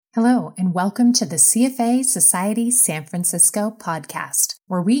Hello, and welcome to the CFA Society San Francisco podcast,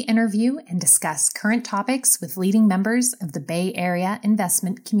 where we interview and discuss current topics with leading members of the Bay Area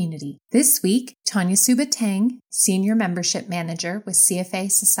investment community. This week, Tanya Suba Tang, Senior Membership Manager with CFA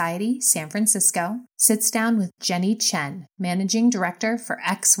Society San Francisco, sits down with Jennie Chen, Managing Director for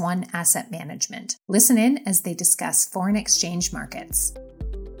X1 Asset Management. Listen in as they discuss foreign exchange markets.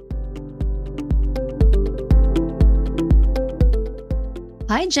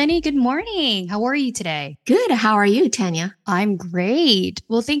 Hi, Jennie. Good morning. How are you today? Good. How are you, Tanya? I'm great.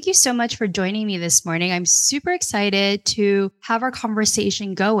 Well, thank you so much for joining me this morning. I'm super excited to have our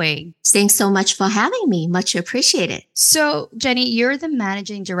conversation going. Thanks so much for having me. Much appreciated. So, Jennie, you're the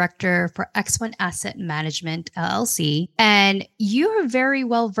Managing Director for X1 Asset Management, LLC, and you are very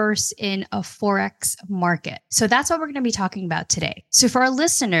well versed in a Forex market. So that's what we're going to be talking about today. So for our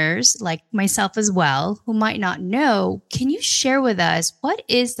listeners, like myself as well, who might not know, can you share with us what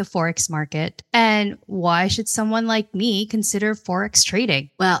is the Forex market and why should someone like me consider Forex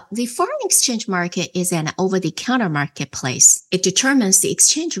trading? Well, the foreign exchange market is an over-the-counter marketplace. It determines the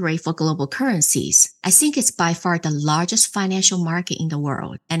exchange rate for global currencies. I think it's by far the largest financial market in the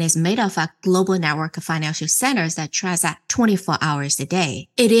world and is made of a global network of financial centers that transact 24 hours a day.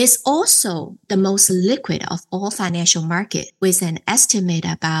 It is also the most liquid of all financial markets with an estimate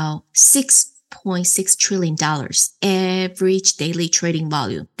about $6.6 trillion average daily trading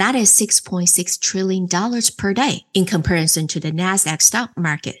volume. That is $6.6 trillion per day. In comparison to the Nasdaq stock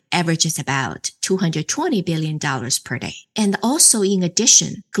market, averages about $220 billion per day. And also, in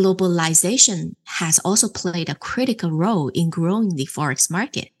addition, globalization has also played a critical role in growing the Forex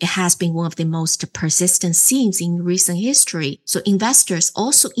market. It has been one of the most persistent themes in recent history. So investors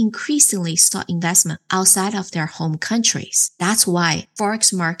also increasingly sought investment outside of their home countries. That's why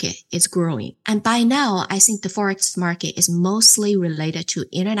Forex market is growing. And by now, I think the Forex market is mostly related to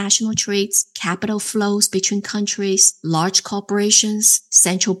international trades, capital flows between countries, large corporations,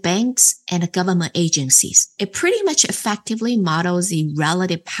 central banks, and government agencies. It pretty much effectively models the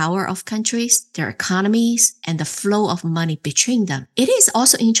relative power of countries, their economies, and the flow of money between them. It is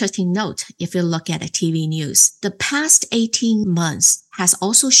also interesting to note, if you look at the TV news, the past 18 months has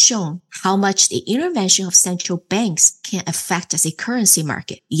also shown how much the intervention of central banks can affect the currency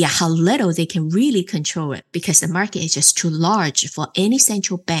market, yet how little they can really control it because the market is just too large for any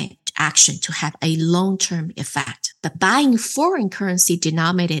central bank action to have a long-term effect. But buying foreign currency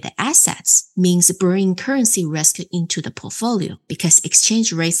denominated assets means bringing currency risk into the portfolio because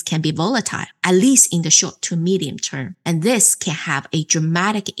exchange rates can be volatile, at least in the short to medium term. And this can have a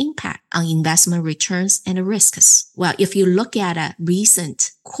dramatic impact on investment returns and risks. Well, if you look at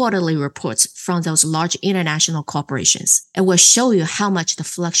recent quarterly reports from those large international corporations, it will show you how much the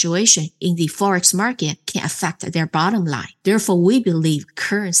fluctuation in the Forex market can affect their bottom line. Therefore, we believe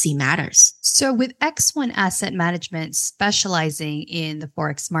currency matters. So with X1 Asset Management specializing in the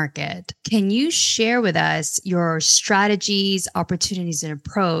Forex market, can you share with us your strategies, opportunities, and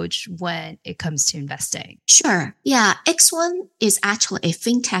approach when it comes to investing? Sure. Yeah, X1 is actually a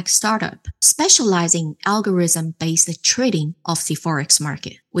fintech startup specializing in algorithm-based trading of the Forex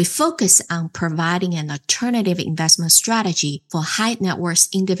market. We focus on providing an alternative investment strategy for high net worth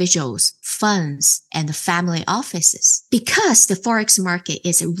individuals, funds, and family offices. Because the Forex market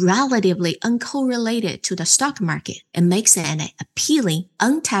is relatively uncorrelated to the stock market, it makes it an appealing,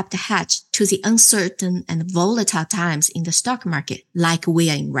 untapped hedge to the uncertain and volatile times in the stock market like we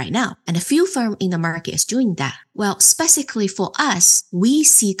are in right now. And a few firms in the market is doing that. Well, specifically for us, we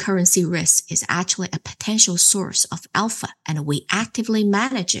see currency risk is actually a potential source of alpha, and we actively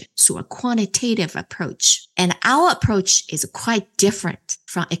manage it through a quantitative approach. And our approach is quite different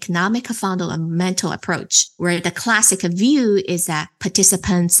from economic fundamental approach, where the classic view is that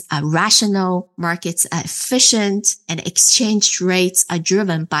participants are rational, markets are efficient, and exchange rates are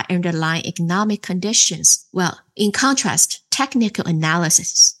driven by underlying economic conditions. Well, in contrast, technical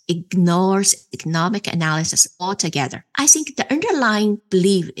analysis ignores economic analysis altogether. I think the underlying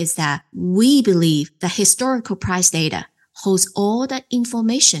belief is that we believe the historical price data holds all the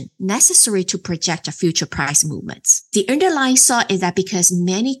information necessary to project the future price movements. The underlying thought is that because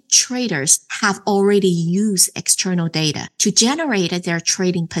many traders have already used external data to generate their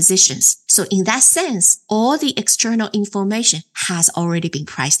trading positions. So in that sense, all the external information has already been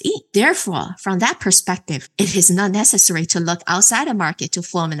priced in. Therefore, from that perspective, it is not necessary to look outside the market to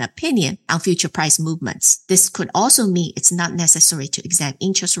form an opinion on future price movements. This could also mean it's not necessary to examine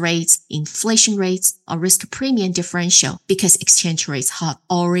interest rates, inflation rates, or risk premium differential because exchange rates have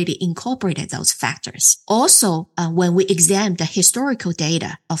already incorporated those factors. Also, when we examine the historical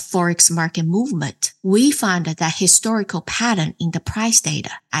data of Forex market movement, we find that historical pattern in the price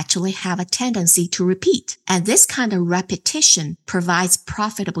data actually have a tendency to repeat. And this kind of repetition provides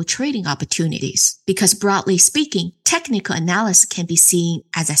profitable trading opportunities because broadly speaking, technical analysis can be seen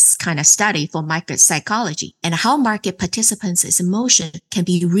as a kind of study for market psychology and how market participants' emotion can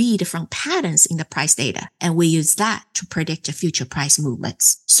be read from patterns in the price data. And we use that to predict the future price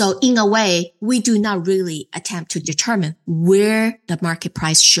movements. So in a way, we do not really attempt to determine where the market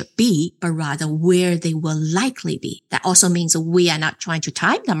price should be, but rather where they will likely be. That also means we are not trying to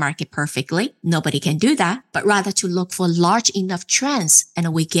time the market perfectly. Nobody can do that, but rather to look for large enough trends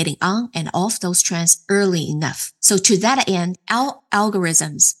and we're getting on and off those trends early enough. So to that end, our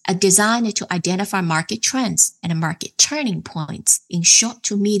algorithms are designed to identify market trends and market turning points in short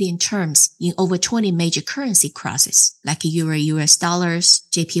to medium terms in over 20 major currency crosses like Euro US dollars,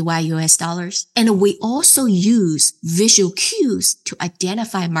 JPY US dollars. And we also use visual cues to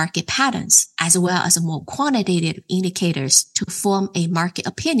identify market patterns as well as more quantitative indicators to form a market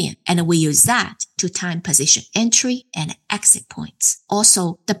opinion. And we use that to time position entry and exit points.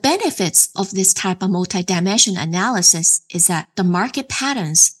 Also, the benefits of this type of multidimensional analysis is that the market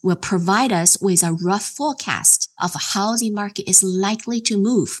patterns will provide us with a rough forecast of how the market is likely to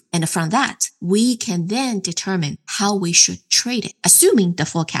move. And from that, we can then determine how we should trade it, assuming the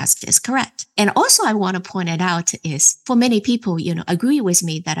forecast is correct. And also I want to point it out is for many people, agree with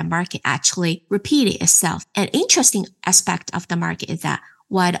me that a market actually repeated itself. An interesting aspect of the market is that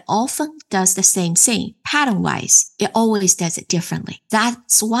while it often does the same thing, pattern-wise, it always does it differently.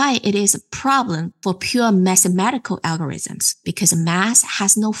 That's why it is a problem for pure mathematical algorithms, because math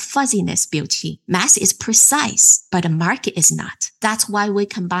has no fuzziness built in. Math is precise, but the market is not. That's why we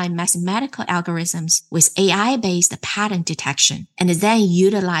combine mathematical algorithms with AI-based pattern detection, and then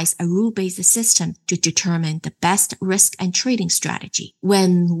utilize a rule-based system to determine the best risk and trading strategy.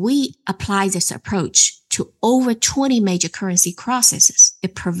 When we apply this approach to over 20 major currency crosses,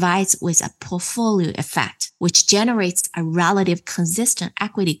 it provides with a portfolio effect, which generates a relative consistent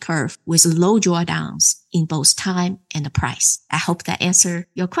equity curve with low drawdowns in both time and the price. I hope that answered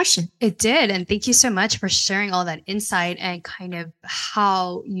your question. It did. And thank you so much for sharing all that insight and kind of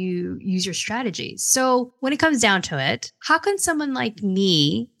how you use your strategies. So when it comes down to it, how can someone like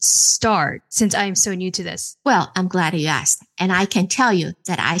me start since I'm so new to this? Well, I'm glad you asked. And I can tell you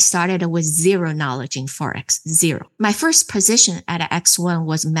that I started with zero knowledge in Forex, zero. My first position at X1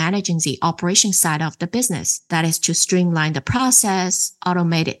 was managing the operation side of the business. That is to streamline the process,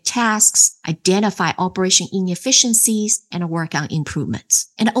 automated tasks, identify operation inefficiencies, and work on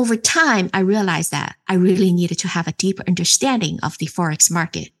improvements. And over time, I realized that I really needed to have a deeper understanding of the Forex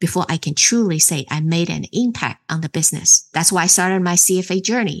market before I can truly say I made an impact on the business. That's why I started my CFA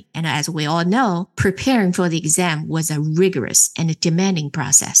journey. And as we all know, preparing for the exam was a rigorous and a demanding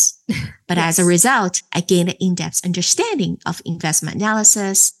process. But yes, as a result, I gained an in-depth understanding of investment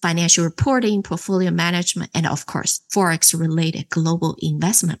analysis, financial reporting, portfolio management, and of course, Forex-related global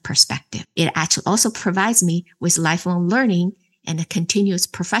investment perspective. It actually also provides me with lifelong learning and a continuous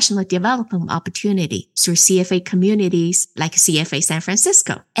professional development opportunity through CFA communities like CFA San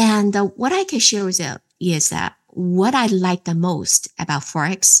Francisco. And what I can share with you is that what I like the most about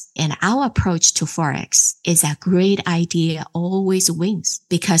Forex and our approach to Forex is that great idea always wins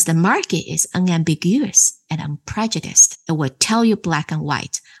because the market is unambiguous and unprejudiced. It will tell you black and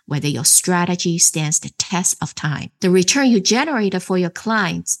white whether your strategy stands the test of time. The return you generate for your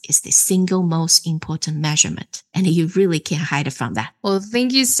clients is the single most important measurement, and you really can't hide from that. Well,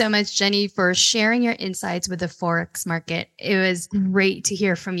 thank you so much, Jennie, for sharing your insights with the Forex market. It was great to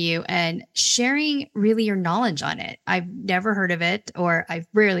hear from you and sharing really your knowledge on it. I've never heard of it, or I've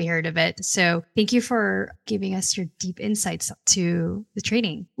rarely heard of it. So thank you for giving us your deep insights to the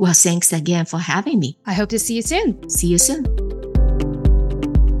trading. Well, thanks again for having me. I hope to see you soon. See you soon.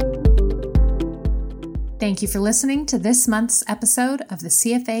 Thank you for listening to this month's episode of the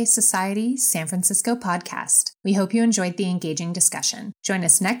CFA Society San Francisco podcast. We hope you enjoyed the engaging discussion. Join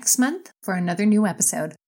us next month for another new episode.